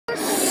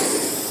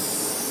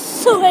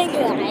So hey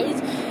guys,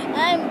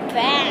 I'm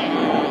back.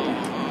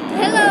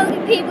 Hello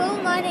people,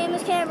 my name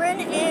is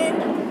Cameron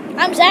and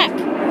I'm Zach.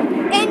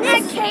 And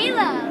this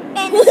Caleb.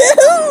 And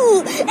Woohoo!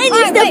 And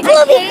it's the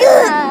Bubby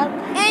Club.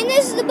 And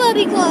this is the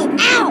Bubby Club.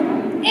 Ow!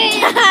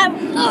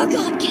 And Oh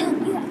god,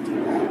 Caleb, you have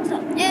to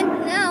stop. And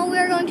now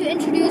we're going to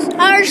introduce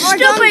our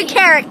stupid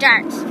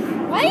characters.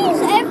 Why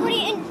does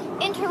everybody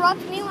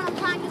interrupt me when I'm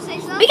trying to say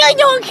something? Because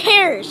no one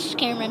cares,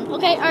 Cameron.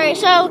 Okay, alright,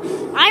 so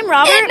I'm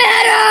Robert. It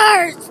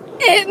matters!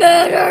 It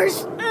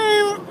matters!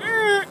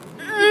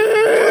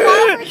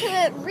 Robert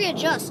to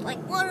readjust, like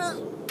what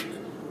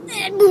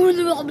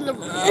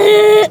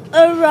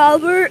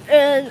Robert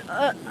and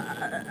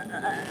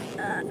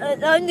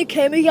I'm the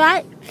camera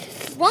guy.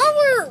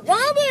 Robert!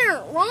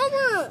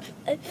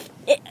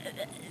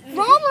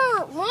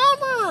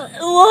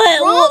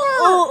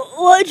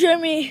 What,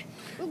 Jeremy?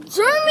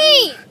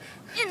 Jeremy!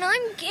 And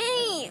I'm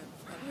gay.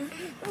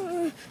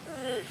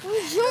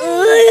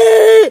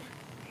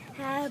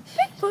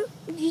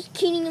 Just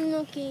kidding, I'm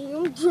not gay.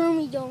 I'm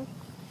Jeremy though.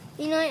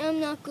 And I'm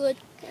not good.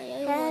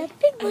 I'm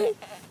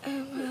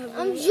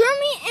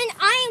Jeremy and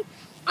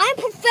I'm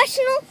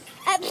professional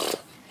at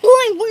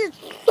doing weird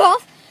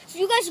stuff. So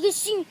you guys are gonna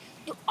see me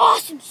do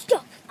awesome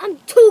stuff. I'm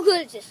too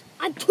good at this.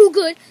 I'm too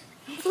good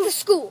for the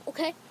school,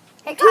 okay?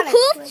 I'm too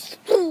cool for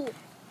school.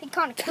 He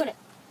kind of couldn't.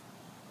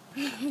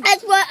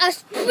 That's why I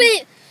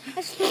spit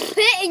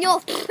in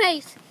your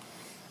face.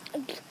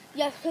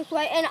 Yes, that's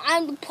right. And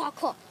I'm the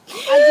parkour.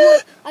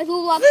 I do a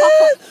lot of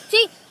parkour.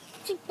 See,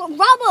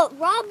 Robert.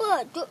 I'm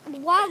gonna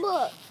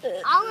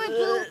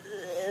do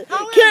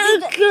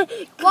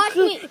watch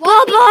me.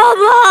 Bob,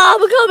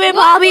 come here,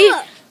 Bobby.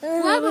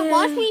 Robert,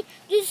 watch me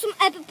do some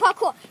epic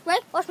parkour.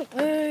 Right? Watch me.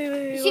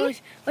 You see me?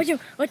 Watch him.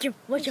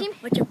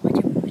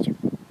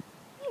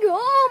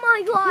 Oh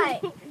my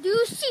god. Do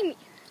you see me?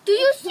 Do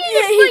you see Yeah,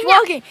 this he's right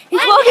walking. now? He's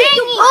I'm walking.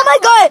 hanging. Oh my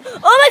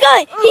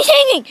god. He's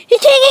hanging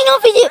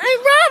off of you. Hey,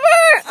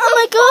 Robert. Oh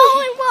my god.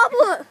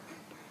 Robert.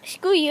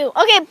 Screw you.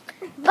 Okay,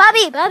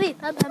 Bobby.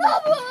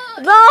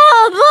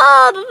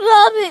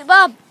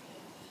 Bob.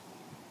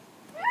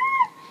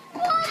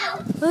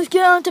 Let's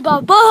get on to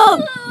Bob. Bob.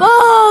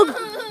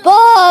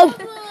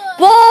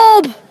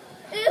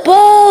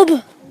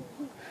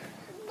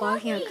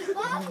 Barking at Go up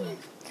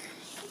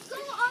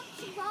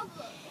to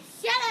Robert.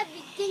 Shut up,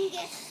 you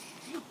dingus.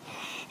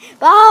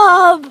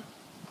 Bob.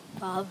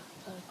 Robert.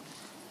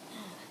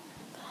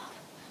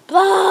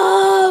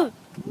 Bob.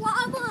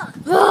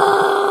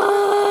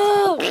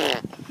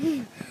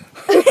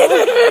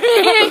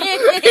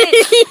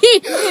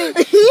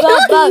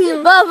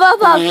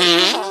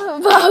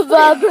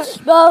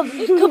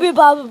 Come here,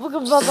 Bob.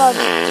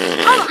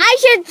 Oh, I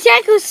should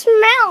check who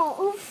smelled.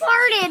 Who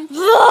farted?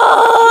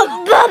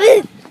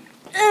 Bobby.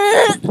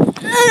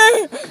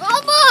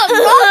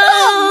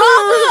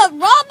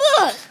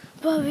 Robert.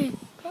 Bobby.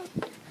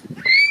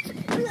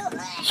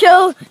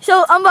 So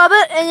I'm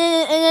Robert, and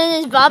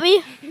then it's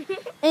Bobby,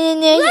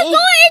 and then it's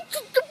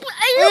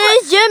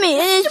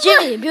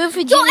Jimmy,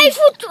 beautiful Jimmy. I'm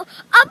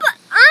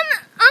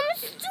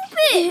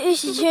stupid.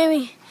 It's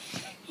Jimmy.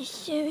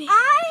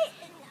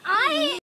 I